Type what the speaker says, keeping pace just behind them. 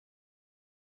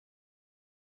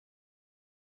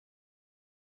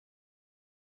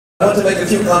I want to make a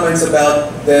few comments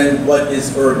about, then, what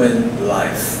is urban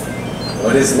life?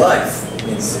 What is life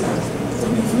in cities?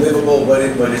 What means livable? What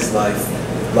is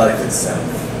life? Life itself.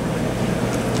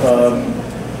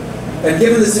 And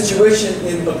given the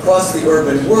situation across the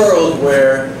urban world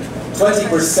where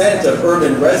 20% of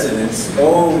urban residents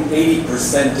own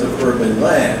 80% of urban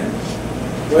land,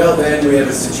 well then we have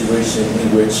a situation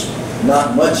in which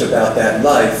not much about that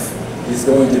life is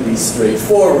going to be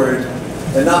straightforward,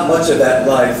 and not much of that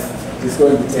life is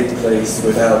going to take place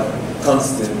without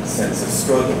constant sense of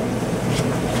struggle.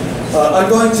 I'm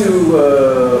going to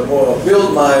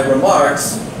build my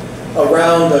remarks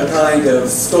around a kind of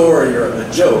story or a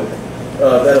joke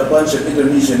that a bunch of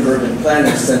Indonesian urban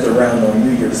planners sent around on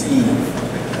New Year's Eve.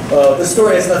 The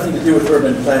story has nothing to do with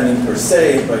urban planning per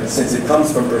se, but since it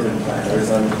comes from urban planners,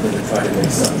 I'm going to try to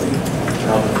make something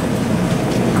out of it.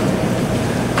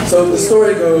 So the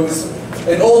story goes,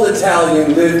 an old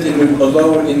Italian lived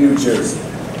alone in New Jersey.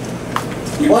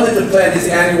 He wanted to plant his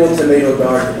annual tomato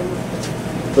garden,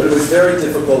 but it was very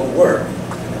difficult work,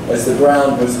 as the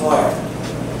ground was hard.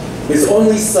 His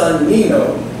only son,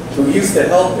 Nino, who used to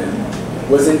help him,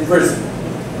 was in prison.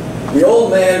 The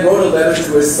old man wrote a letter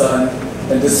to his son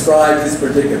and described his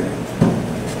predicament.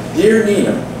 Dear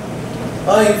Nino,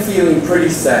 I am feeling pretty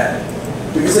sad,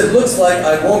 because it looks like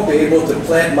I won't be able to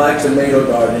plant my tomato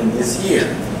garden this year.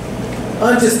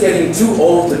 I'm just getting too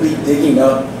old to be digging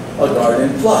up a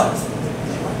garden plot.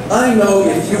 I know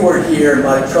if you were here,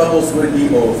 my troubles would be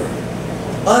over.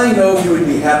 I know you would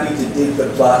be happy to dig the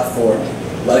plot for me,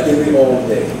 like in the old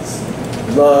days.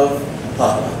 Love,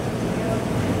 Papa.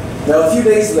 Now, a few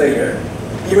days later,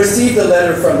 he received a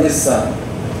letter from his son.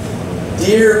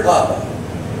 Dear Papa,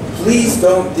 please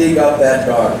don't dig up that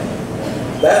garden.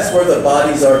 That's where the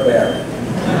bodies are buried.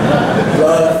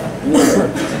 Love, Nino.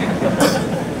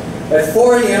 At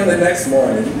 4 a.m. the next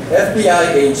morning,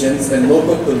 FBI agents and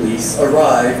local police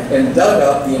arrived and dug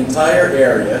up the entire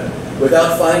area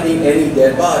without finding any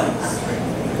dead bodies.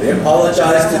 They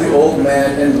apologized to the old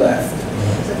man and left.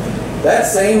 That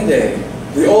same day,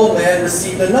 the old man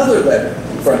received another letter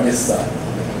from his son.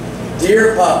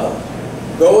 Dear Papa,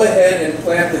 go ahead and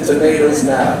plant the tomatoes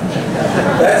now.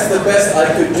 That's the best I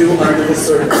could do under the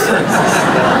circumstances.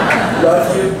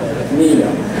 Love you, Nino.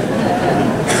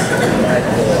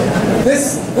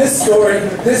 This story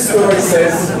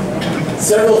says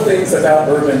several things about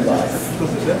urban life.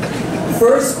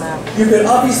 First, you can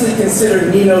obviously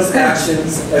consider Nino's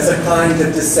actions as a kind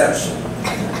of deception.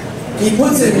 He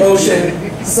puts in motion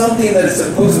something that is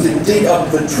supposed to dig up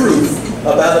the truth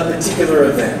about a particular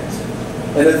event,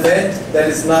 an event that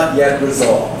is not yet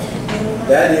resolved.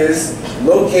 That is,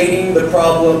 locating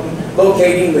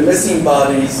the missing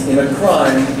bodies in a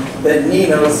crime that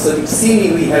Nino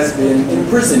seemingly has been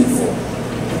imprisoned for.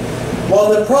 While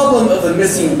the problem of the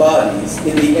missing bodies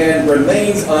in the end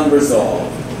remains unresolved,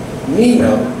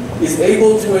 Nino is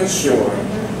able to ensure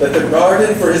that the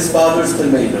garden for his father's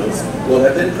tomatoes will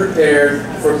have been prepared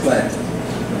for planting.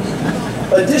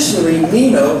 Additionally,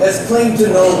 Nino has claimed to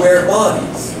know where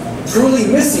bodies, truly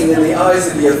missing in the eyes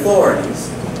of the authorities,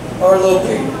 are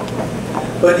located.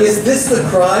 But is this the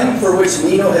crime for which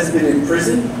Nino has been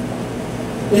imprisoned?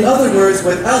 In other words,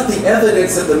 without the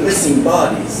evidence of the missing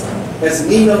bodies, has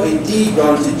Nino indeed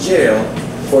gone to jail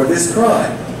for this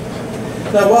crime?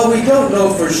 Now, while we don't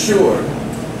know for sure,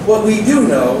 what we do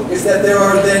know is that there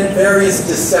are then various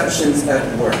deceptions at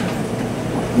work.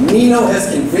 Nino has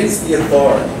convinced the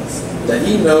authorities that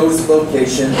he knows the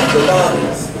location of the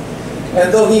bodies.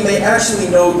 And though he may actually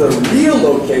know the real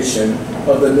location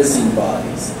of the missing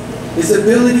bodies, his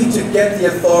ability to get the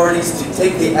authorities to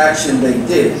take the action they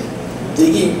did,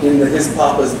 digging in his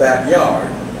papa's backyard,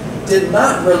 did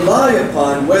not rely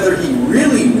upon whether he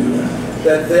really knew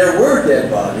that there were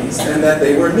dead bodies and that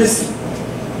they were missing.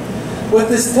 What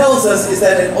this tells us is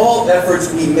that in all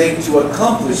efforts we make to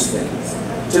accomplish things,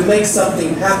 to make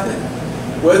something happen,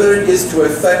 whether it is to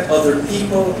affect other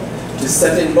people, to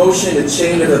set in motion a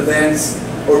chain of events,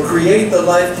 or create the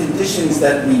life conditions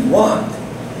that we want,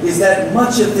 is that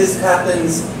much of this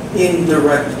happens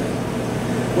indirectly.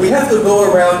 We have to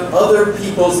go around other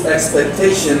people's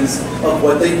expectations of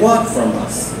what they want from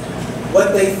us,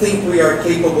 what they think we are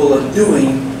capable of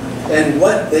doing, and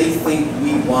what they think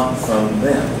we want from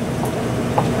them.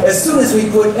 As soon as we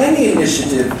put any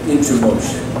initiative into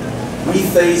motion, we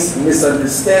face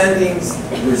misunderstandings,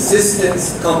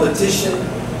 resistance, competition,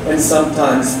 and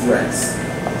sometimes threats.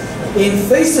 In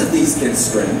face of these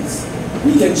constraints,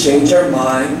 we can change our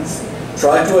minds,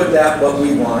 try to adapt what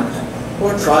we want,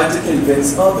 or try to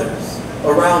convince others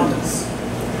around us.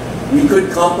 We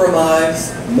could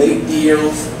compromise, make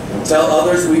deals, We'll tell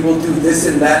others we will do this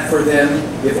and that for them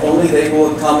if only they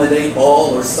will accommodate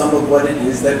all or some of what it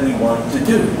is that we want to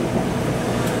do.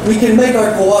 We can make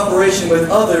our cooperation with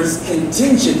others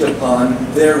contingent upon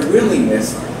their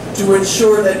willingness to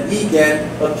ensure that we get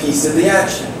a piece of the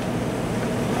action.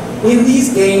 In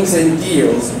these games and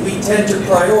deals, we tend to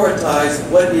prioritize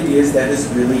what it is that is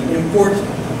really important.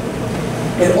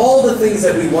 In all the things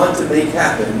that we want to make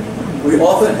happen, we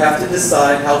often have to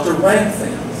decide how to rank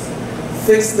things,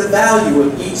 fix the value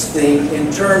of each thing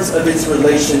in terms of its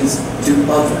relations to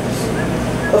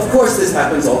others. Of course, this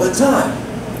happens all the time.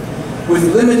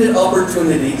 With limited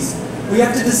opportunities, we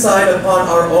have to decide upon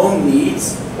our own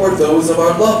needs or those of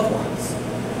our loved ones.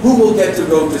 Who will get to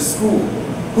go to school?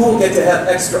 Who will get to have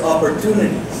extra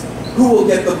opportunities? Who will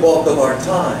get the bulk of our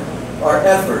time, our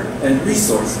effort, and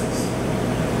resources?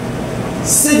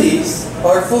 Cities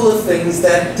are full of things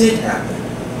that did happen.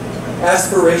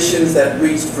 Aspirations that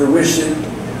reached fruition,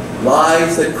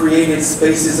 lives that created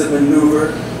spaces of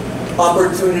maneuver,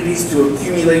 opportunities to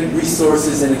accumulate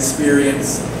resources and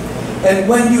experience. And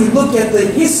when you look at the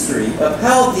history of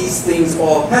how these things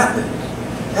all happened,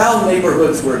 how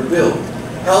neighborhoods were built,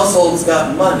 households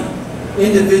got money,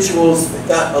 individuals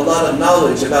got a lot of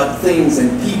knowledge about things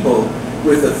and people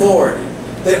with authority,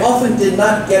 they often did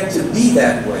not get to be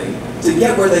that way, to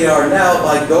get where they are now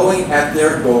by going at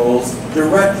their goals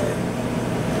directly.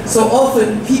 So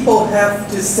often people have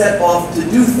to set off to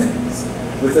do things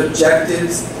with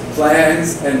objectives,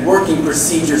 plans, and working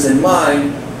procedures in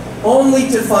mind, only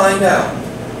to find out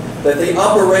that they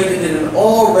operated in an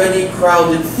already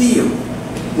crowded field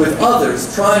with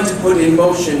others trying to put in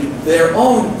motion their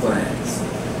own plans.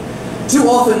 Too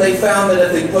often they found that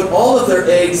if they put all of their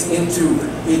eggs into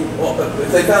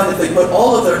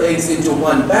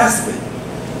one basket,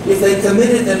 if they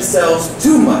committed themselves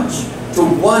too much to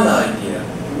one idea,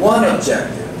 one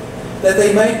objective, that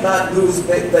they might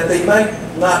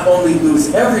not only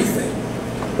lose everything,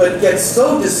 but get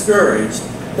so discouraged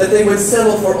that they would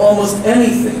settle for almost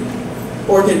anything,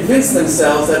 or convince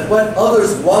themselves that what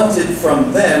others wanted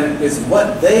from them is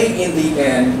what they, in the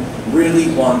end,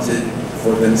 really wanted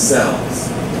for themselves.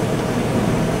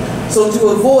 So to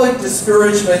avoid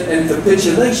discouragement and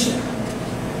capitulation,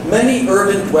 many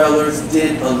urban dwellers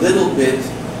did a little bit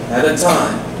at a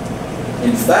time.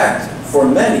 In fact, for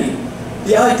many,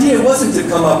 the idea wasn't to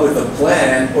come up with a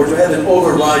plan or to have an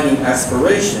overriding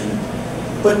aspiration,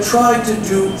 but try to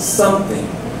do something,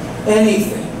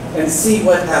 anything, and see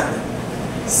what happened.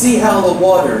 See how the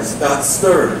waters got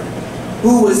stirred,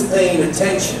 who was paying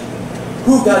attention,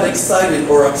 who got excited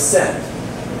or upset,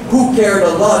 who cared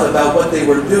a lot about what they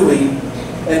were doing,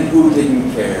 and who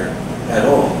didn't care at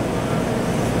all.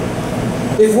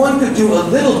 If one could do a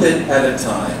little bit at a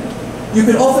time, you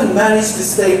could often manage to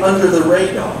stay under the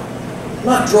radar,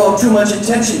 not draw too much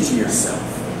attention to yourself.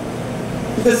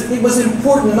 Because it was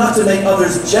important not to make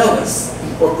others jealous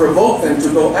or provoke them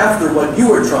to go after what you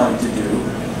were trying to do,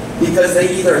 because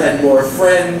they either had more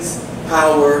friends,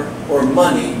 power, or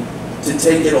money to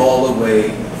take it all away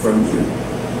from you.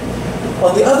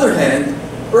 On the other hand,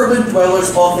 urban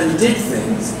dwellers often did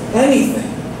things, anything,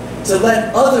 to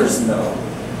let others know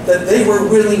that they were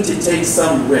willing to take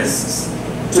some risks,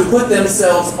 to put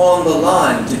themselves on the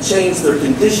line, to change their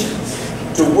conditions,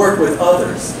 to work with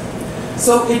others.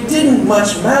 So it didn't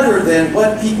much matter then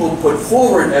what people put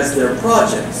forward as their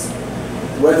projects,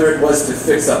 whether it was to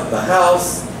fix up the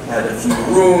house, add a few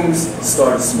rooms,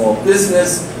 start a small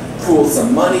business, pool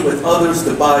some money with others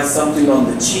to buy something on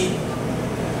the cheap.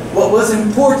 What was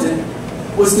important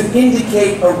was to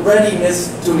indicate a readiness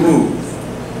to move,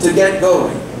 to get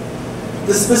going.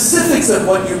 The specifics of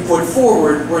what you put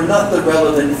forward were not the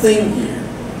relevant thing here.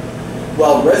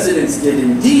 While residents did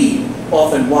indeed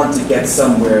often want to get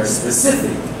somewhere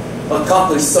specific,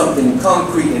 accomplish something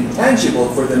concrete and tangible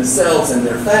for themselves and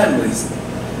their families,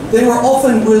 they were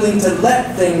often willing to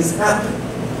let things happen,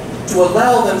 to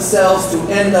allow themselves to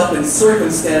end up in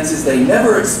circumstances they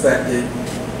never expected,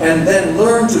 and then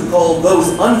learn to call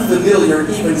those unfamiliar,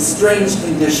 even strange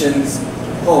conditions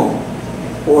home,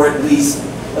 or at least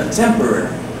a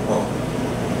temporary home.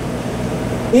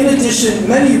 In addition,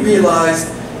 many realized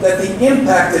that the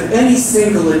impact of any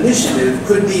single initiative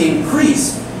could be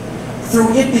increased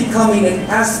through it becoming an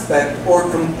aspect or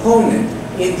component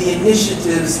in the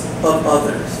initiatives of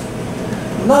others.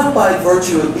 Not by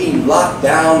virtue of being locked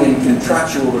down in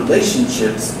contractual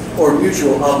relationships or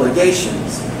mutual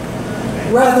obligations.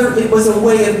 Rather, it was a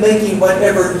way of making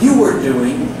whatever you were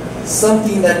doing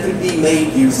something that could be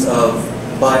made use of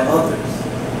by others.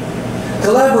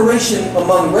 Collaboration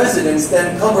among residents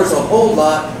then covers a whole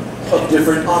lot of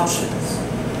different options.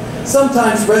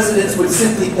 Sometimes residents would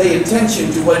simply pay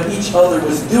attention to what each other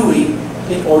was doing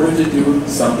in order to do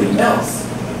something else.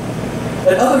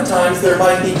 At other times, there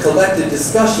might be collected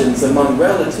discussions among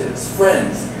relatives,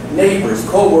 friends, neighbors,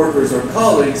 co-workers, or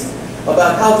colleagues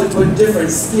about how to put different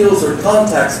skills or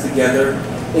contacts together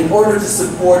in order to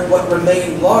support what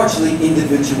remained largely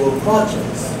individual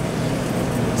projects.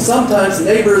 Sometimes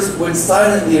neighbors would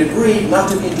silently agree not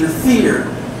to interfere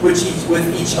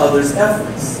with each other's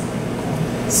efforts.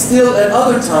 Still, at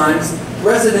other times,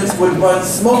 residents would run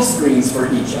smoke screens for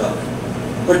each other,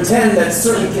 pretend that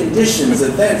certain conditions,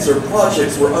 events, or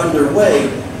projects were underway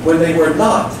when they were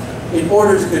not, in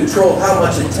order to control how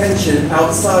much attention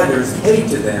outsiders paid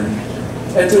to them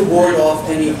and to ward off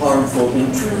any harmful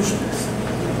intrusions.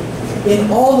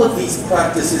 In all of these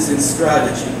practices and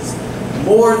strategies,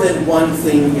 more than one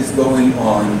thing is going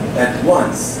on at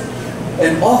once.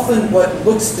 And often what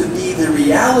looks to be the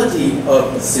reality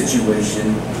of a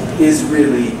situation is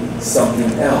really something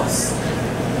else.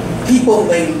 People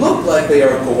may look like they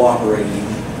are cooperating,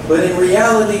 but in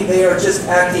reality they are just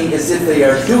acting as if they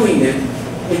are doing it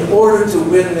in order to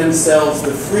win themselves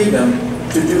the freedom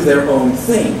to do their own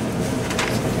thing.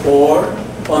 Or,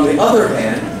 on the other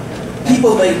hand,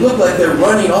 people may look like they're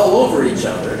running all over each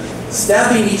other,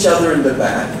 stabbing each other in the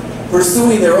back,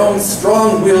 pursuing their own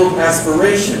strong-willed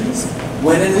aspirations,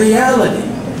 when in reality,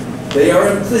 they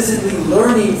are implicitly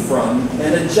learning from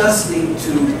and adjusting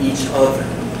to each other,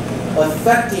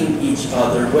 affecting each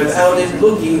other without it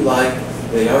looking like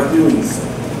they are doing so.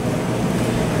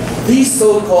 These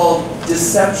so-called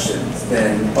deceptions,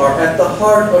 then, are at the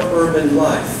heart of urban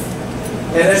life,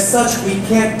 and as such, we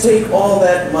can't take all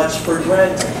that much for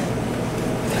granted.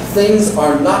 Things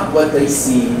are not what they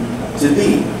seem to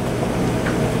be.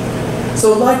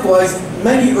 So likewise,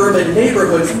 many urban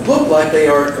neighborhoods look like they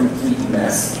are a complete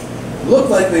mess, look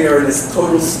like they are in this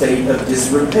total state of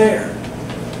disrepair.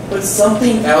 But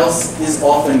something else is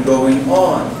often going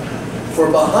on. For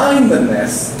behind the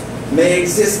mess may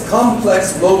exist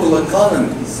complex local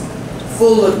economies,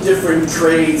 full of different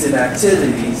trades and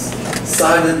activities,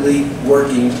 silently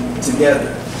working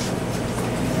together.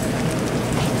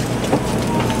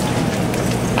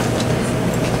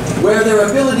 Where their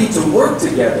ability to work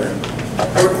together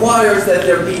requires that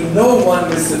there be no one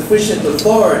with sufficient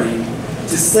authority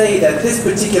to say that this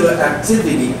particular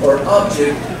activity or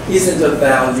object isn't of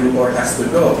value or has to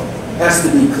go, has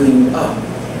to be cleaned up.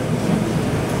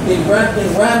 In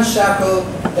ramshackle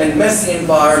and messy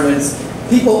environments,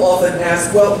 people often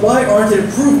ask, well, why aren't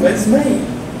improvements made?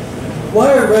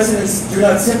 Why are residents do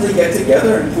not simply get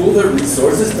together and pool their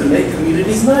resources to make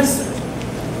communities nicer?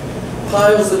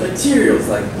 Piles of materials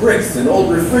like bricks and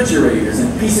old refrigerators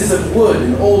and pieces of wood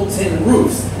and old tin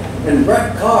roofs and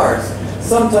wrecked cars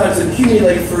sometimes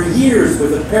accumulate for years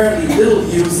with apparently little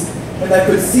use and that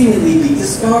could seemingly be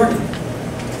discarded.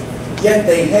 Yet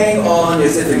they hang on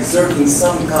as if exerting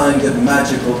some kind of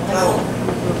magical power.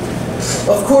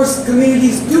 Of course,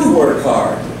 communities do work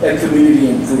hard at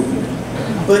community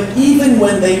improvement, but even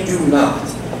when they do not,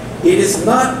 it is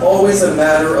not always a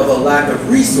matter of a lack of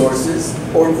resources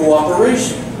or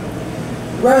cooperation.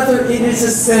 Rather, it is a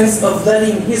sense of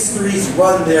letting histories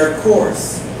run their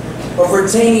course, of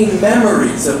retaining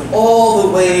memories of all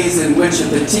the ways in which a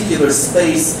particular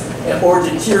space or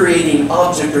deteriorating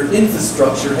object or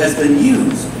infrastructure has been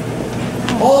used.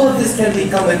 All of this can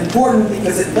become important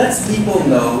because it lets people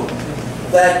know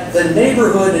that the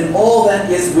neighborhood and all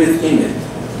that is within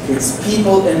it, its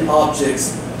people and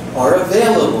objects, are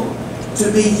available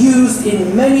to be used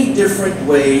in many different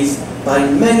ways by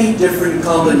many different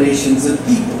combinations of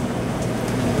people.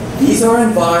 These are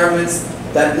environments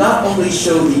that not only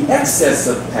show the excess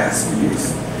of past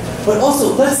use, but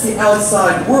also lets the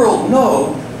outside world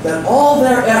know that all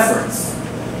their efforts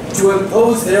to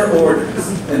impose their orders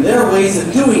and their ways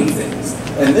of doing things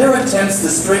and their attempts to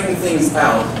straighten things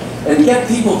out and get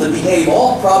people to behave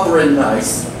all proper and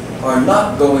nice are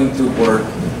not going to work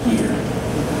here.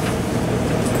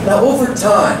 Now, over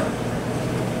time,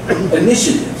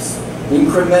 initiatives,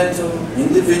 incremental,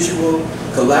 individual,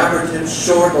 collaborative,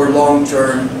 short or long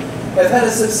term, have had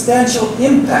a substantial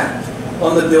impact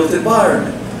on the built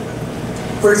environment.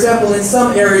 For example, in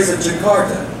some areas of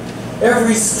Jakarta,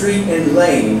 every street and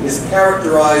lane is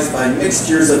characterized by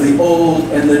mixtures of the old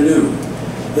and the new,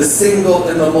 the single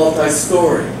and the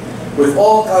multi-story, with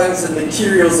all kinds of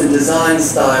materials and design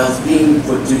styles being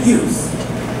put to use.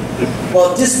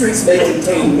 While districts may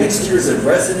contain mixtures of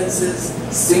residences,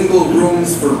 single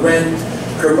rooms for rent,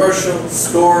 commercial,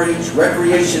 storage,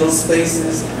 recreational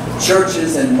spaces,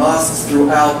 churches and mosques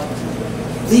throughout,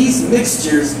 these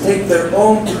mixtures take their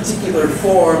own particular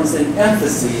forms and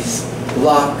emphases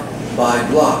block by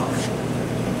block.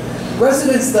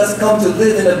 Residents thus come to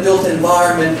live in a built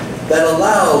environment that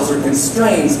allows or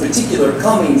constrains particular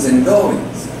comings and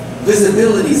goings,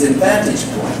 visibilities and vantage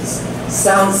points,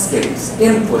 soundscapes,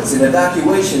 inputs and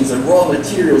evacuations of raw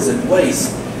materials and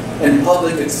waste, and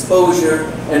public exposure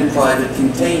and private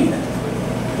containment.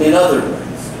 In other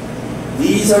words,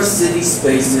 these are city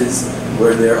spaces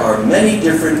where there are many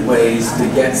different ways to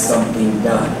get something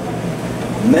done,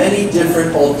 many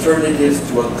different alternatives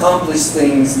to accomplish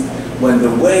things when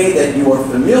the way that you are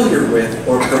familiar with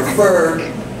or prefer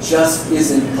just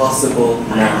isn't possible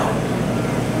now.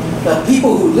 Now,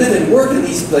 people who live and work in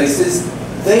these places,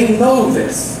 they know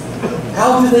this.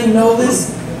 How do they know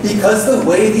this? Because the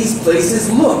way these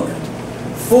places look,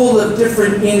 full of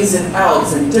different ins and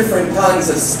outs and different kinds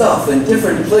of stuff and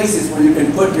different places where you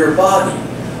can put your body.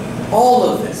 All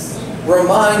of this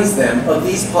reminds them of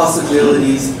these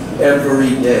possibilities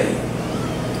every day.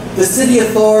 The city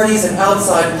authorities and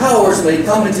outside powers may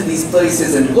come into these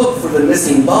places and look for the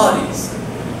missing bodies,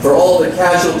 for all the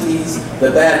casualties,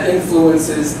 the bad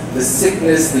influences, the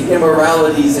sickness, the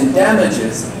immoralities and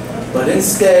damages, but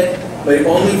instead may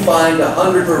only find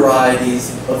 100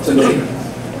 varieties of tomatoes.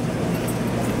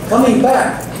 Coming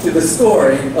back to the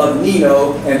story of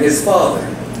Nino and his father,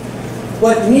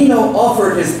 what Nino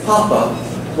offered his papa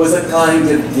was a kind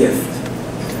of gift.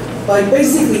 By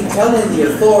basically telling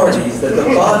the authorities that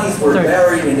the bodies were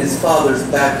buried in his father's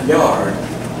backyard,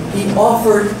 he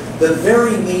offered the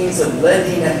very means of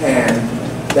lending a hand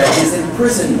that his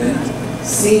imprisonment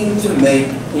seemed to make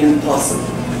impossible.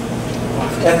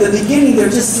 At the beginning, there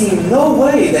just seemed no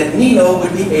way that Nino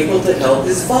would be able to help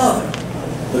his father.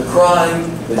 The crime,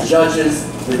 the judges,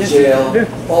 the jail,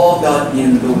 all got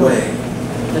in the way.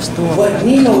 What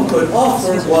Nino could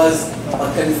offer was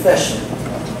a confession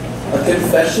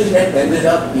that ended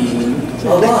up being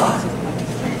a lie.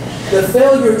 The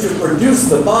failure to produce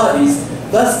the bodies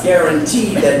thus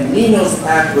guaranteed that Nino's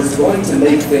act was going to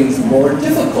make things more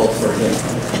difficult for him.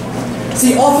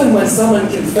 See, often when someone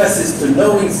confesses to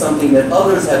knowing something that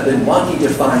others have been wanting to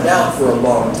find out for a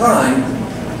long time,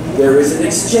 there is an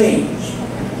exchange.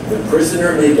 The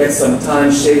prisoner may get some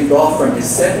time shaved off from his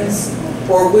sentence,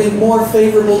 or win more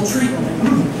favorable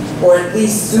treatment, or at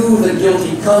least soothe a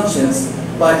guilty conscience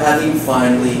by having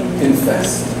finally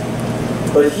confessed.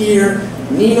 But here,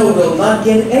 Nino will not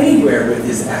get anywhere with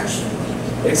his action,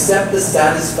 except the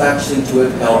satisfaction to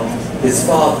have helped his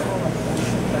father.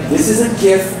 This is a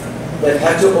gift that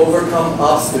had to overcome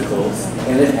obstacles,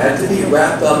 and it had to be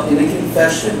wrapped up in a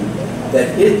confession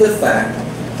that hid the fact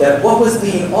that what was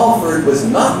being offered was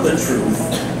not the truth,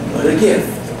 but a gift.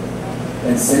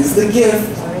 And since the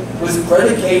gift was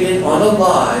predicated on a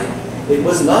lie, it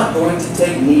was not going to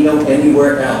take Nino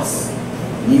anywhere else,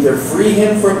 neither free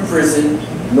him from prison,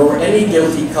 nor any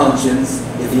guilty conscience,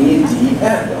 if he indeed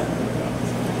had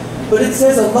one. But it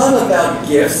says a lot about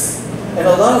gifts, and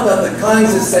a lot about the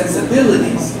kinds of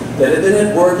sensibilities that have been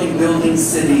at work in building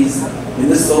cities in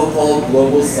the so-called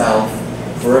Global South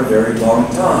for a very long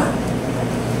time.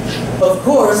 Of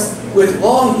course, with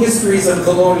long histories of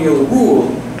colonial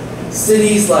rule,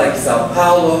 cities like Sao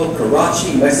Paulo,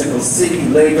 Karachi, Mexico City,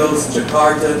 Lagos,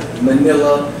 Jakarta,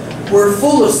 Manila were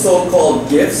full of so-called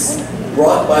gifts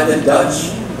brought by the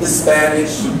Dutch, the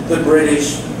Spanish, the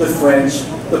British, the French,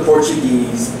 the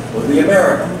Portuguese, or the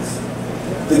Americans.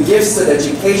 The gifts of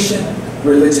education,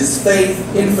 religious faith,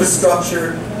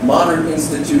 infrastructure, modern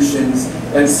institutions,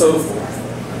 and so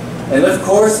forth. And of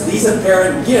course, these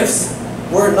apparent gifts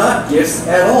were not gifts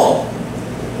at all.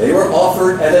 They were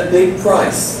offered at a big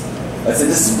price, as a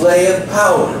display of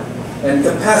power and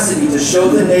capacity to show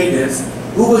the natives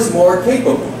who was more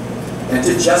capable, and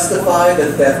to justify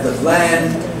the theft of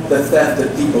land, the theft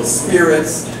of people's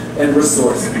spirits and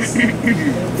resources.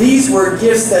 These were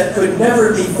gifts that could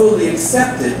never be fully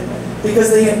accepted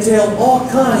because they entailed all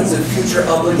kinds of future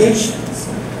obligations,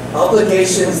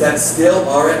 obligations that still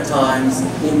are at times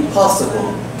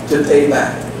impossible to pay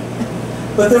back.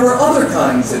 But there were other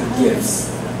kinds of gifts,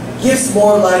 gifts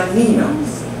more like Nino's,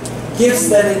 gifts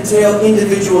that entail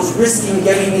individuals risking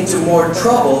getting into more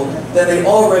trouble than they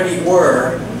already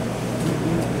were,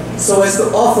 so as to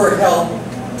offer help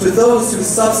to those whose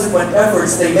subsequent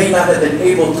efforts they may not have been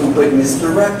able to witness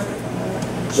directly.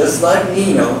 Just like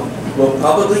Nino will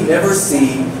probably never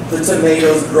see the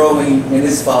tomatoes growing in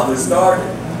his father's garden,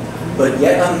 but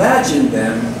yet imagine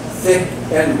them thick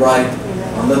and ripe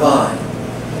on the vine.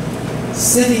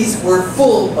 Cities were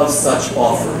full of such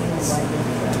offerings.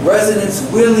 Residents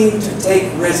willing to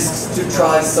take risks to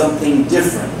try something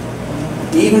different,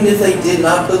 even if they did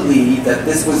not believe that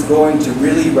this was going to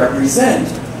really represent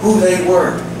who they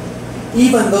were,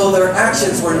 even though their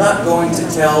actions were not going to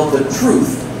tell the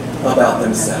truth about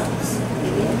themselves.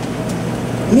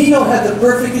 Nino had the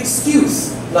perfect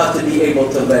excuse not to be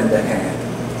able to lend a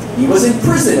hand. He was in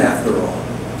prison after all.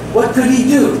 What could he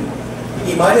do?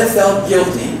 He might have felt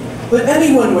guilty, but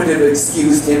anyone would have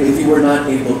excused him if he were not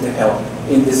able to help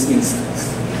in this instance.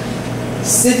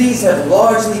 Cities have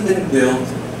largely been built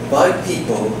by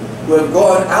people who have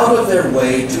gone out of their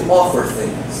way to offer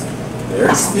things, their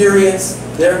experience,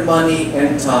 their money,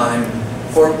 and time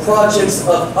for projects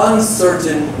of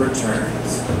uncertain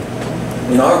returns.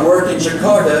 In our work in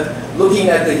Jakarta, looking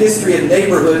at the history of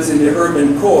neighborhoods in the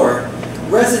urban core,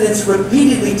 residents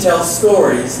repeatedly tell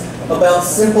stories about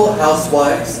simple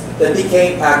housewives that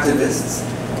became activists,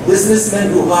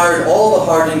 businessmen who hired all the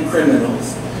hardened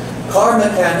criminals, car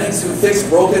mechanics who fixed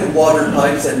broken water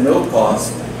pipes at no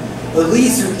cost,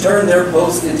 police who turned their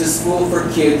post into school for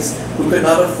kids who could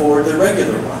not afford the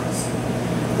regular ones.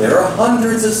 There are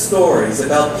hundreds of stories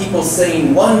about people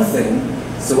saying one thing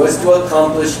so as to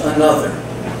accomplish another,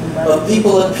 of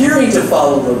people appearing to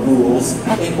follow the rules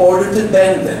in order to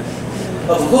bend them,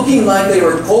 of looking like they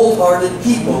were cold-hearted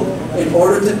people in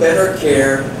order to better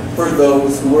care for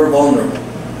those who were vulnerable.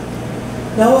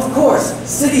 Now, of course,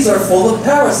 cities are full of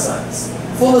parasites,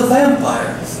 full of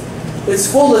vampires.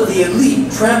 It's full of the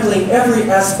elite trampling every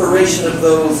aspiration of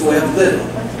those who have little,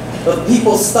 of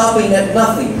people stopping at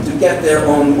nothing to get their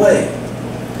own way.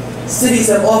 Cities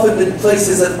have often been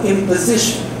places of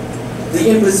imposition, the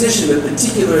imposition of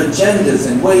particular agendas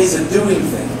and ways of doing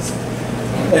things,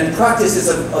 and practices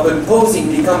of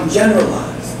imposing become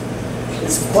generalized.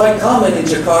 It's quite common in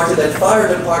Jakarta that fire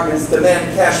departments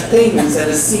demand cash payments at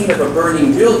a scene of a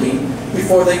burning building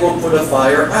before they will put a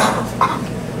fire out.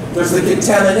 There's the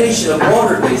contamination of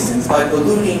water basins by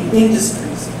polluting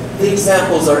industries. The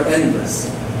examples are endless.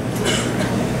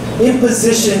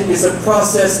 Imposition is a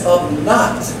process of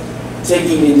not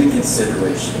taking into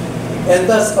consideration, and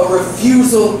thus a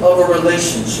refusal of a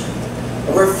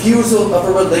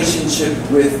relationship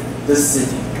with the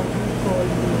city.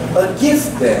 A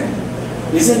gift, then,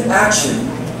 is an action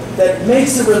that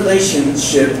makes a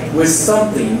relationship with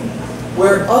something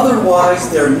where otherwise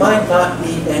there might not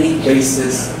be any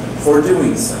basis for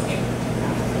doing so.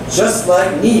 Just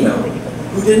like Nino,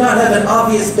 who did not have an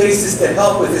obvious basis to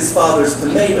help with his father's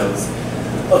tomatoes,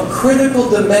 a critical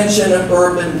dimension of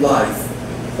urban life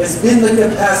has been the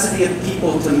capacity of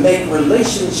people to make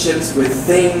relationships with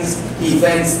things,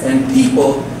 events, and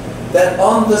people that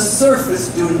on the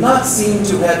surface do not seem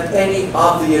to have any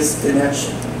obvious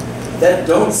connection, that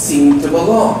don't seem to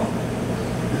belong.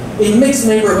 In mixed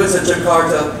neighborhoods of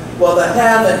Jakarta, while the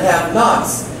have and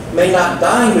have-nots may not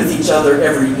dine with each other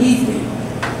every evening,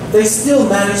 they still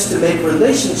manage to make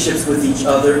relationships with each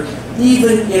other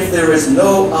even if there is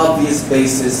no obvious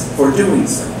basis for doing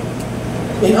so.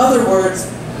 In other words,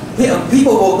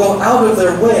 people will go out of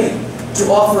their way to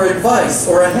offer advice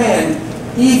or a hand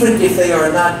even if they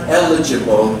are not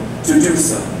eligible to do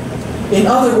so. In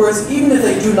other words, even if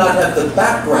they do not have the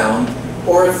background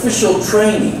or official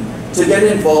training to get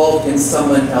involved in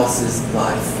someone else's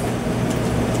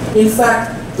life. In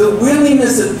fact, the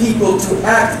willingness of people to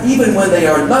act even when they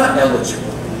are not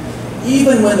eligible,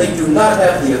 even when they do not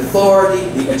have the authority,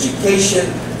 the education,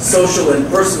 social and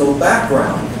personal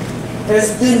background,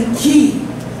 has been key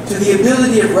to the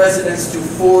ability of residents to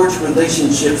forge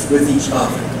relationships with each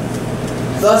other.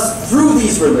 Thus, through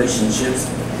these relationships,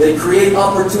 they create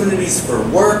opportunities for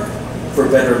work, for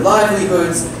better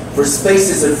livelihoods, for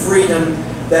spaces of freedom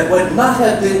that would not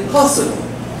have been possible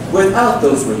without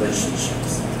those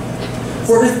relationships.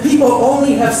 For if people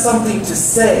only have something to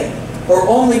say, or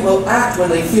only will act when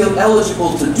they feel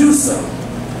eligible to do so,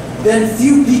 then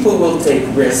few people will take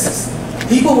risks.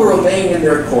 People will remain in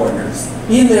their corners,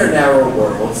 in their narrow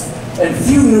worlds, and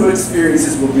few new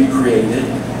experiences will be created,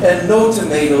 and no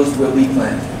tomatoes will be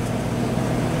planted.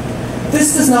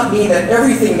 This does not mean that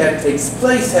everything that takes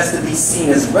place has to be seen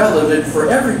as relevant for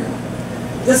everyone.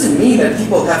 It doesn't mean that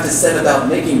people have to set about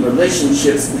making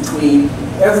relationships between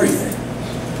everything.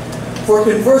 For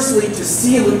conversely, to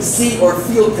see or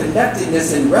feel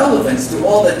connectedness and relevance to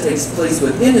all that takes place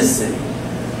within a city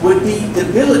would be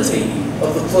debilitating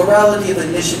of the plurality of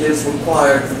initiatives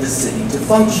required for the city to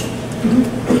function.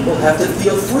 People have to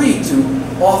feel free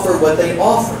to offer what they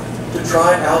offer, to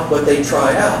try out what they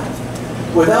try out.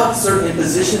 Without certain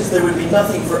impositions, there would be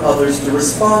nothing for others to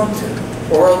respond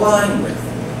to or align with.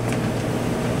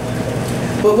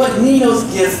 But what Nino's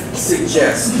gift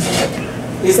suggests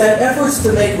is that efforts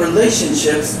to make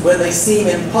relationships when they seem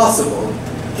impossible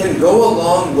can go a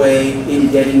long way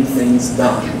in getting things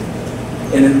done.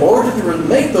 And in order to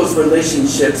make those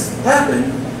relationships happen,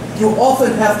 you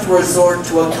often have to resort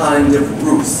to a kind of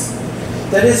ruse.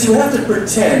 That is, you have to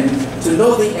pretend to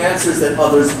know the answers that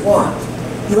others want.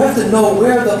 You have to know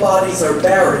where the bodies are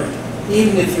buried,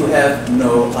 even if you have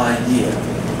no idea,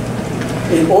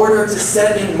 in order to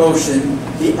set in motion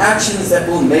the actions that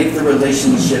will make the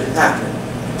relationship happen.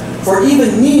 For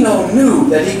even Nino knew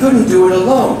that he couldn't do it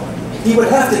alone. He would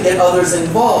have to get others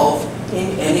involved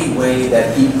in any way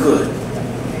that he could.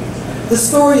 The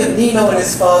story of Nino and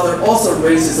his father also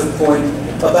raises a point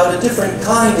about a different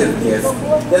kind of gift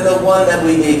than the one that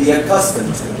we may be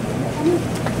accustomed to.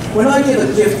 When I give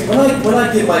a gift, when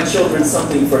I give my children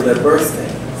something for their birthday,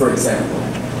 for example,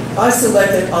 I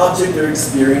select an object or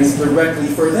experience directly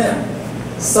for them,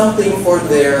 something for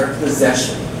their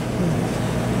possession.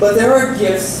 But there are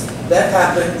gifts that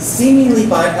happen seemingly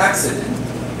by accident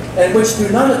and which do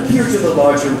not appear to the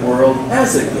larger world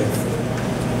as a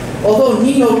gift. Although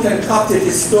Nino concocted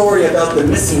his story about the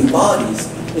missing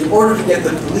bodies in order to get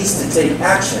the police to take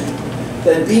action,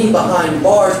 that being behind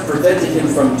bars prevented him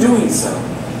from doing so,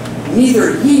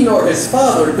 neither he nor his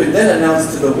father could then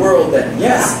announce to the world that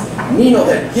yes, Nino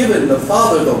had given the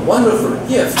father the wonderful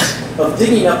gift of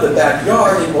digging up the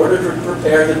backyard in order to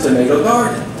prepare the tomato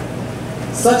garden.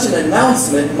 Such an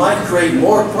announcement might create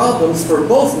more problems for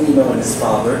both Nino and his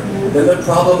father than the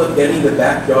problem of getting the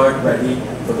backyard ready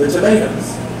for the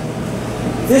tomatoes.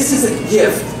 This is a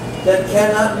gift that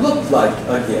cannot look like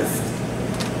a gift.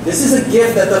 This is a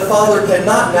gift that the father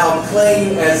cannot now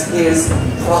claim as his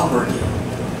property.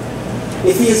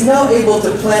 If he is now able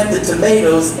to plant the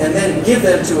tomatoes and then give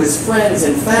them to his friends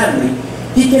and family,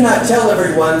 he cannot tell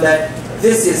everyone that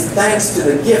this is thanks to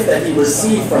the gift that he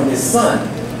received from his son,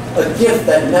 a gift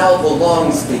that now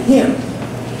belongs to him.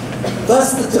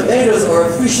 Thus, the tomatoes are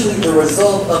officially the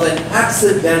result of an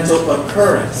accidental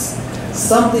occurrence,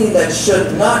 something that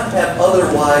should not have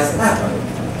otherwise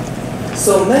happened.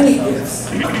 So many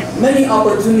gifts, many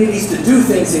opportunities to do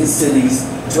things in cities,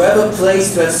 to have a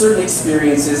place, to have certain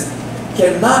experiences,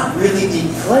 cannot really be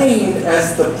claimed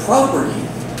as the property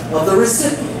of the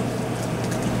recipient.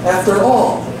 After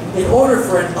all, in order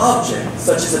for an object,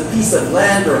 such as a piece of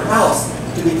land or house,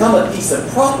 to become a piece of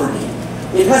property,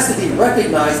 it has to be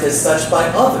recognized as such by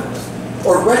others,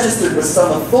 or registered with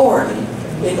some authority,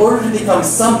 in order to become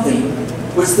something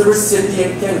which the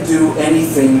recipient can do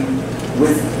anything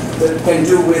with,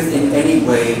 in any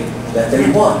way that they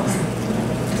want.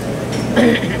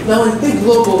 Now, in big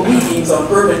global meetings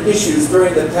on urban issues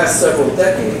during the past several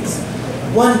decades,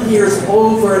 one hears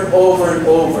over and over and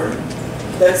over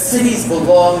that cities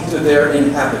belong to their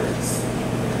inhabitants.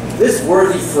 This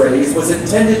worthy phrase was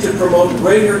intended to promote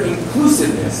greater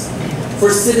inclusiveness for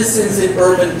citizens in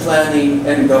urban planning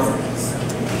and governance.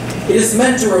 It is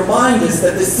meant to remind us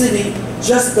that the city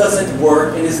just doesn't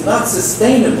work and is not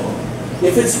sustainable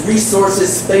if its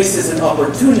resources, spaces, and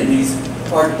opportunities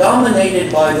are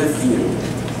dominated by the few,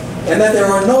 and that there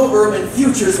are no urban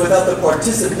futures without the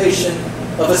participation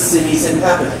of a city's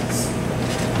inhabitants.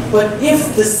 But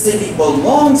if the city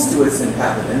belongs to its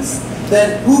inhabitants,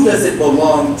 then who does it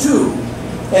belong to?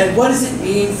 And what does it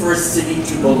mean for a city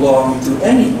to belong to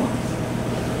anyone?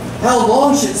 How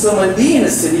long should someone be in a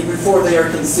city before they are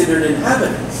considered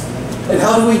inhabitants? And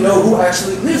how do we know who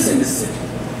actually lives in the city?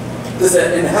 Does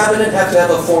an inhabitant have to have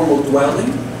a formal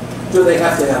dwelling? Do they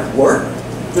have to have work?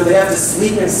 Do they have to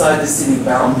sleep inside the city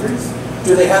boundaries?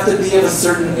 Do they have to be of a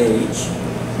certain age?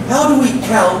 How do we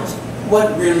count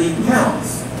what really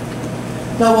counts?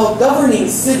 Now, while governing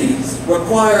cities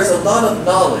requires a lot of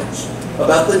knowledge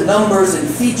about the numbers and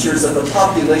features of the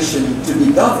population to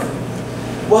be governed,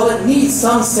 while it needs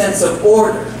some sense of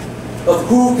order, of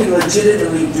who can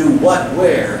legitimately do what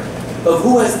where, of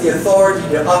who has the authority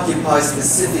to occupy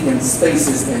specific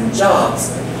spaces and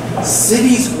jobs,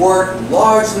 cities work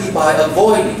largely by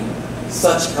avoiding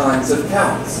such kinds of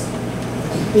counts.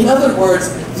 In other words,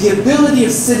 the ability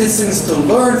of citizens to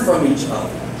learn from each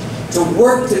other, to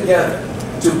work together,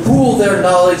 to pool their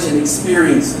knowledge and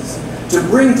experiences, to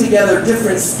bring together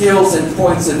different skills and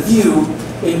points of view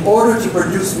in order to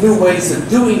produce new ways of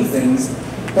doing things,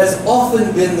 has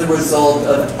often been the result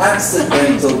of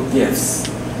accidental gifts,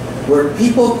 where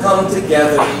people come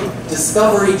together,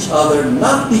 discover each other,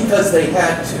 not because they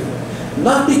had to,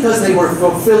 not because they were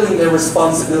fulfilling their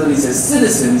responsibilities as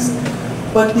citizens,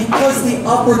 but because the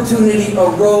opportunity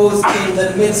arose in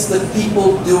the midst of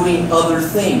people doing other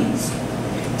things,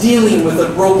 dealing with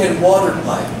a broken water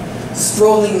pipe,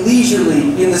 strolling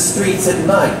leisurely in the streets at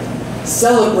night,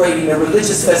 celebrating a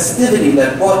religious festivity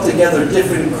that brought together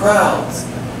different crowds,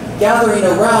 gathering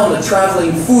around a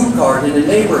traveling food cart in a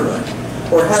neighborhood,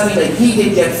 or having a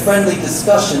heated yet friendly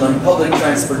discussion on public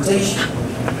transportation.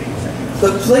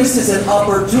 The places and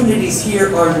opportunities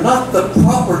here are not the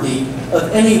property of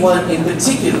anyone in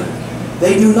particular.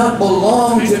 They do not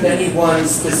belong to anyone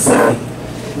specific.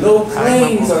 No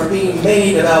claims are being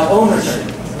made about ownership.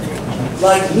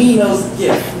 Like Mino's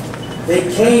gift,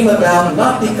 they came about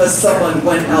not because someone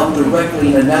went out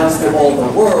directly and announced to all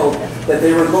the world that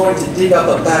they were going to dig up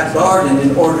a back garden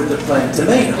in order to plant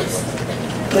tomatoes.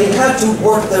 They had to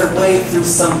work their way through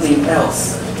something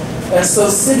else. And so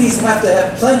cities have to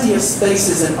have plenty of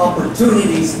spaces and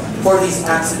opportunities for these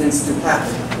accidents to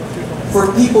happen.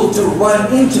 For people to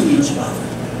run into each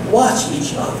other, watch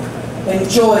each other,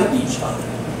 enjoy each other.